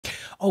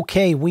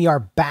Okay, we are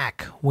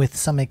back with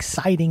some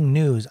exciting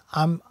news.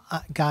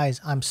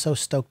 Guys, I'm so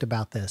stoked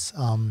about this.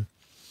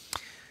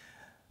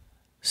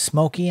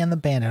 Smokey and the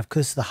Bandit,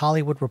 because the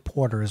Hollywood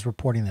Reporter is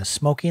reporting this.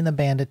 Smokey and the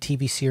Bandit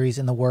TV series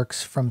in the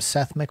works from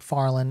Seth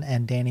MacFarlane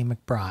and Danny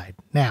McBride.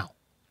 Now,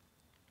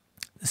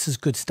 this is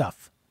good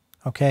stuff.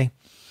 Okay,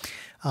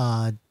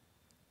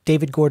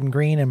 David Gordon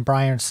Green and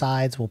Brian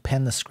Sides will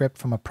pen the script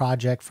from a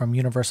project from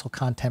Universal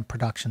Content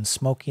Productions.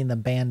 Smokey and the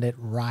Bandit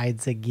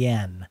rides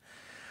again.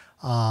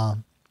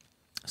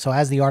 So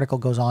as the article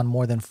goes on,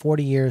 more than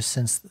 40 years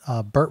since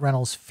Burt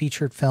Reynolds'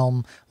 featured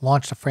film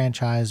launched a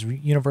franchise,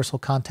 Universal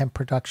Content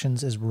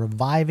Productions is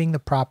reviving the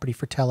property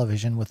for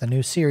television with a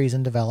new series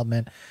in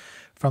development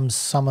from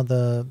some of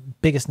the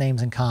biggest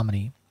names in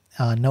comedy.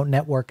 No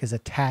network is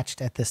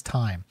attached at this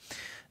time.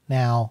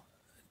 Now,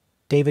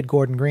 David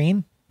Gordon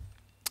Green,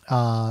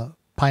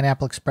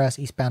 Pineapple Express,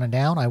 Eastbound and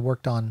Down. I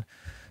worked on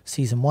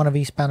season 1 of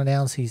Eastbound and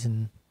Down,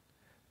 season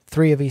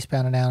 3 of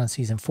Eastbound and Down, and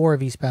season 4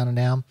 of Eastbound and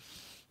Down.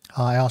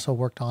 I also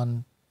worked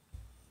on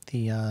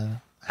the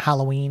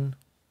Halloween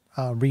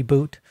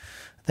reboot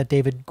that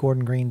David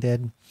Gordon Green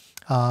did.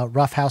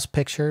 Rough House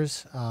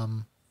Pictures.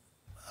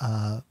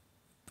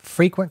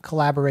 Frequent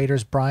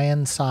collaborators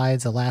Brian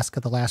Sides, Alaska: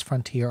 The Last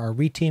Frontier, are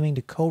reteaming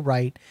to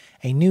co-write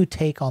a new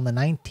take on the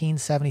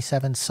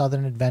 1977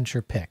 Southern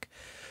Adventure pick.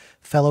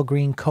 Fellow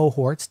Green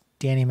cohorts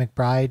Danny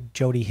McBride,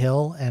 Jody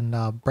Hill,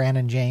 and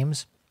Brandon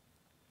James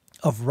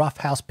of Rough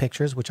House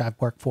Pictures, which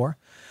I've worked for,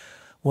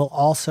 will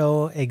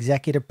also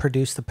executive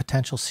produce the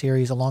potential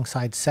series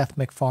alongside Seth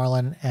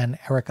MacFarlane and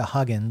Erica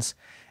Huggins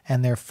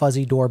and their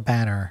Fuzzy Door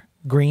banner.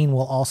 Green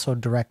will also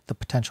direct the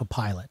potential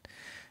pilot.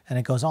 And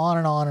it goes on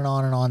and on and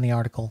on and on, the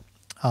article,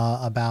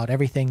 about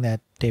everything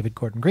that David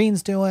Gordon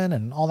Green's doing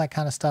and all that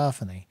kind of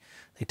stuff. And they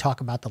talk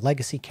about the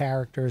legacy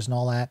characters and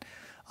all that.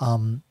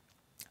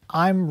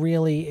 I'm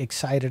really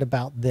excited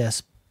about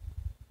this.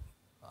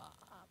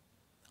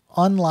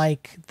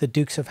 Unlike the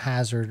Dukes of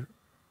Hazzard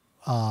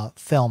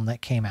film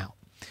that came out,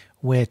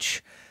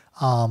 which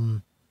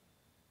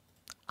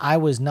I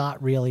was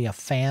not really a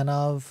fan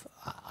of.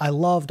 I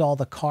loved all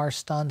the car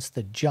stunts,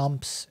 the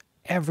jumps,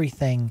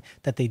 everything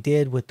that they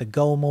did with the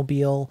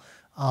Go-Mobile,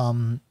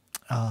 you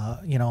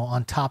know,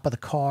 on top of the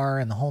car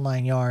and the whole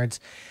 9 yards.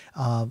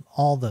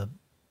 All the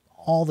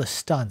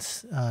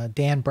stunts.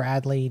 Dan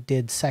Bradley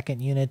did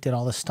second unit, did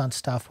all the stunt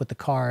stuff with the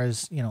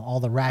cars, you know, all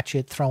the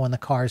ratchet, throwing the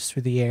cars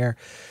through the air.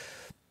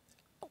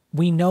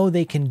 We know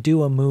they can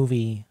do a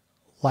movie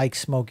like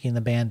Smokey and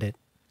the Bandit,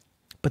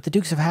 but the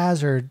Dukes of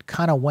Hazzard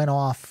kind of went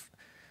off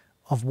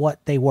of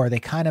what they were. They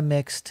kind of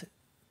mixed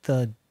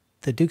the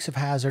Dukes of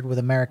Hazzard with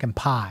American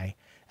Pie,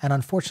 and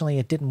unfortunately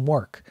it didn't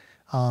work.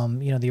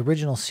 You know, the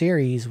original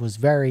series was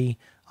very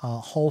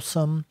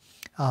wholesome,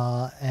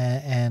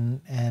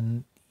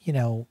 and you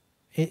know,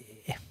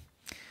 it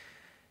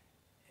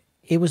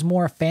was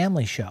more a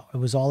family show. It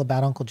was all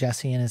about Uncle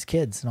Jesse and his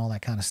kids and all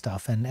that kind of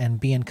stuff, and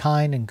being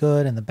kind and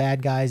good, and the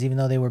bad guys, even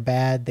though they were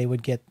bad, they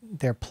would get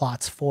their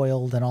plots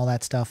foiled and all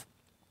that stuff.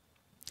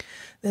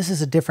 This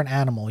is a different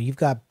animal. You've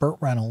got Burt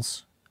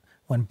Reynolds.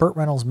 When Burt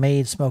Reynolds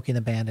made Smokey and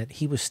the Bandit,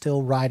 he was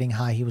still riding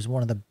high. He was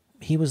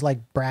he was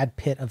like Brad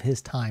Pitt of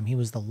his time. He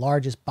was the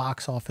largest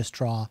box office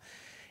draw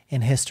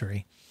in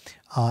history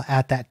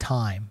at that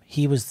time.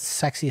 He was the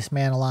sexiest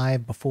man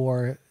alive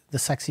before the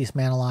sexiest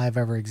man alive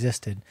ever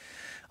existed.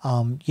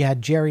 You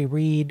had Jerry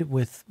Reed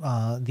with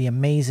the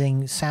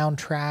amazing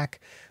soundtrack.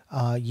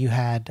 You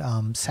had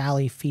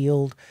Sally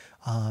Field.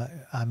 You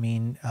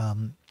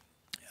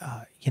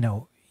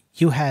know,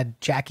 you had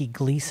Jackie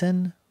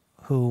Gleason,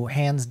 who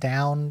hands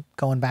down,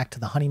 going back to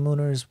the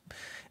Honeymooners,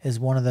 is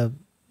one of the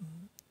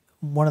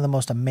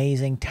most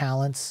amazing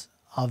talents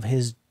of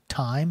his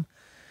time.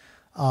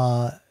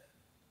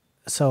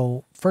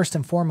 So first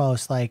and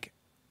foremost, like,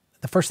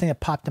 the first thing that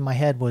popped in my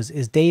head was,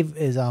 is Danny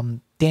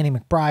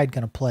McBride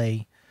going to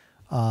play,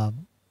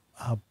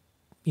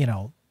 you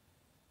know,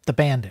 the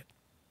Bandit?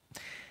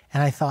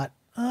 And I thought,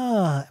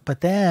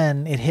 but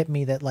then it hit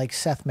me that, like,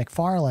 Seth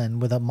MacFarlane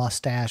with a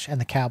mustache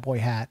and the cowboy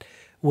hat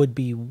would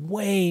be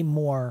way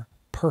more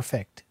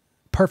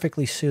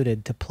perfectly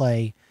suited to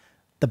play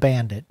the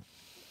Bandit.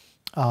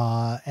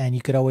 And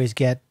you could always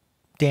get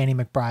Danny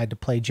McBride to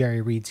play Jerry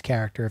Reed's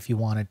character if you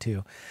wanted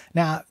to.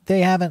 Now,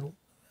 they haven't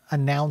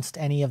announced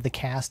any of the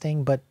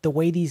casting, but the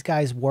way these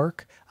guys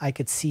work, I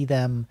could see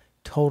them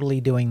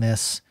totally doing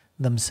this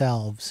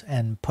themselves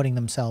and putting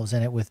themselves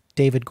in it, with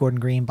David Gordon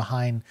Green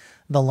behind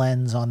the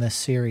lens on this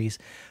series.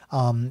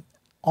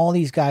 All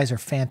these guys are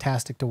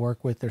fantastic to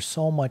work with. They're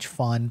so much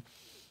fun.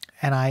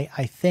 And I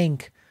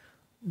think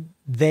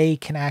they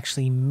can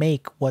actually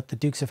make what the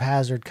Dukes of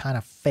Hazzard kind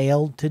of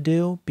failed to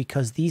do,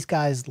 because these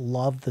guys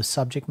love the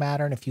subject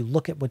matter. And if you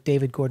look at what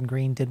David Gordon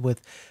Green did with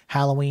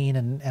Halloween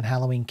and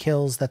Halloween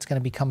Kills, that's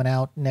going to be coming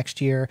out next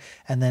year.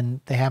 And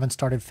then they haven't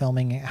started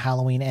filming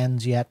Halloween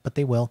Ends yet, but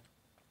they will.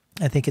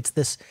 I think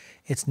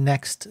it's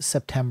next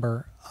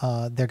September.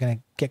 They're going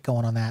to get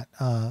going on that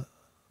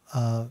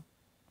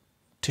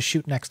to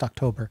shoot next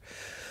October.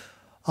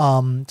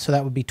 So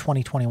that would be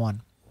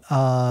 2021.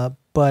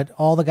 But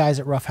all the guys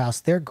at Rough House,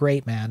 they're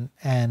great, man.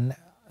 And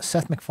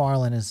Seth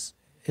MacFarlane is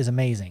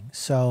amazing.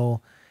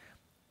 So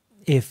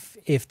if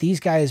these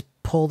guys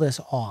pull this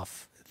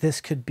off,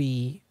 this could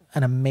be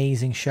an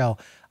amazing show.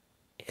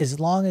 As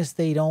long as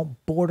they don't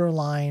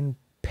borderline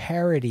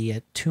parody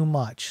it too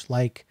much,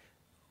 like,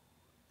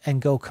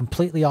 and go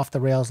completely off the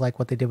rails like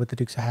what they did with the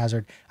Dukes of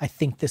Hazzard, I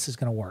think this is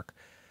going to work.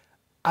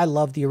 I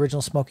love the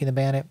original Smokey and the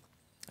Bandit.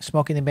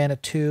 Smokey and the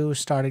Bandit 2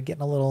 started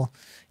getting a little,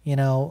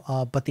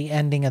 but the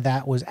ending of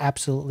that was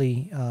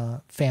absolutely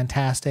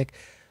fantastic.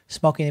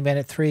 Smokey and the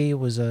Bandit 3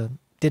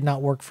 did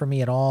not work for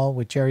me at all,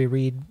 with Jerry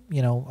Reed,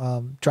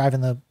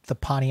 driving the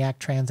Pontiac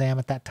Trans Am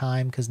at that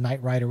time because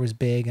Knight Rider was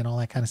big and all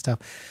that kind of stuff.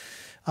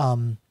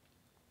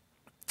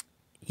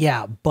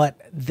 Yeah, but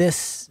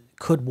this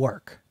could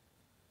work.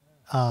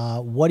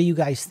 What do you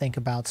guys think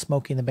about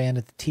Smokey and the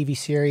Bandit, the TV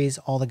series?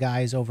 All the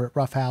guys over at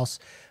Rough House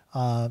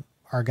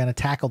are going to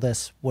tackle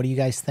this. What do you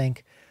guys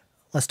think?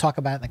 Let's talk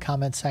about it in the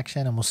comments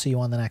section, and we'll see you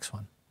on the next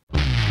one.